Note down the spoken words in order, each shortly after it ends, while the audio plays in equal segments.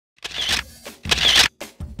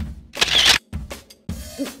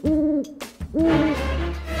Hello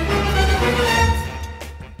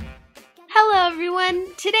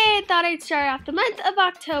everyone! Today I thought I'd start off the month of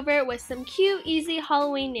October with some cute, easy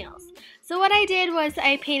Halloween nails. So what I did was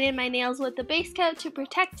I painted my nails with a base coat to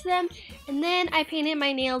protect them, and then I painted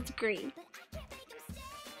my nails green.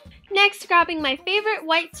 Next, grabbing my favorite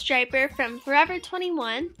white striper from Forever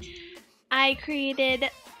 21, I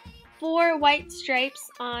created 4 white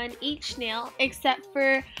stripes on each nail, except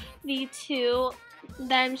for the 2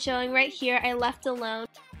 that I'm showing right here I left alone.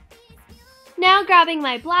 Now grabbing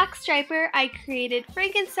my black striper, I created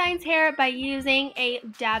Frankenstein's hair by using a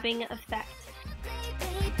dabbing effect.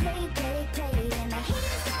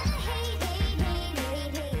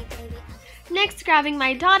 Next, grabbing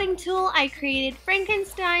my dotting tool, I created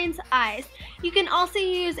Frankenstein's eyes. You can also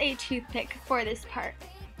use a toothpick for this part.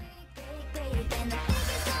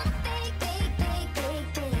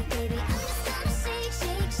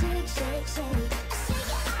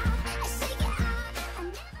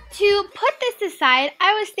 To put this aside,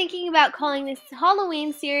 I was thinking about calling this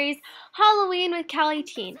Halloween series Halloween with Callie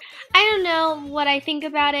Teen. I don't know what I think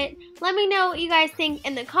about it. Let me know what you guys think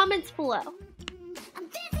in the comments below.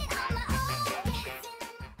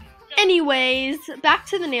 Anyways, back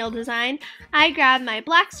to the nail design. I grabbed my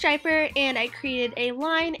black striper and I created a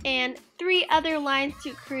line and 3 other lines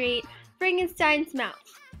to create Frankenstein's mouth.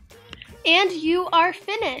 And you are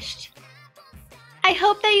finished! I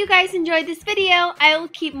hope that you guys enjoyed this video. I will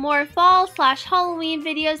keep more fall/Halloween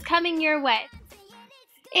videos coming your way.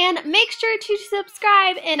 And make sure to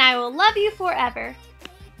subscribe and I will love you forever.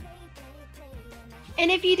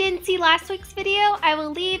 And if you didn't see last week's video, I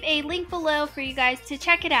will leave a link below for you guys to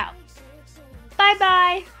check it out. Bye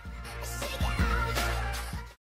bye!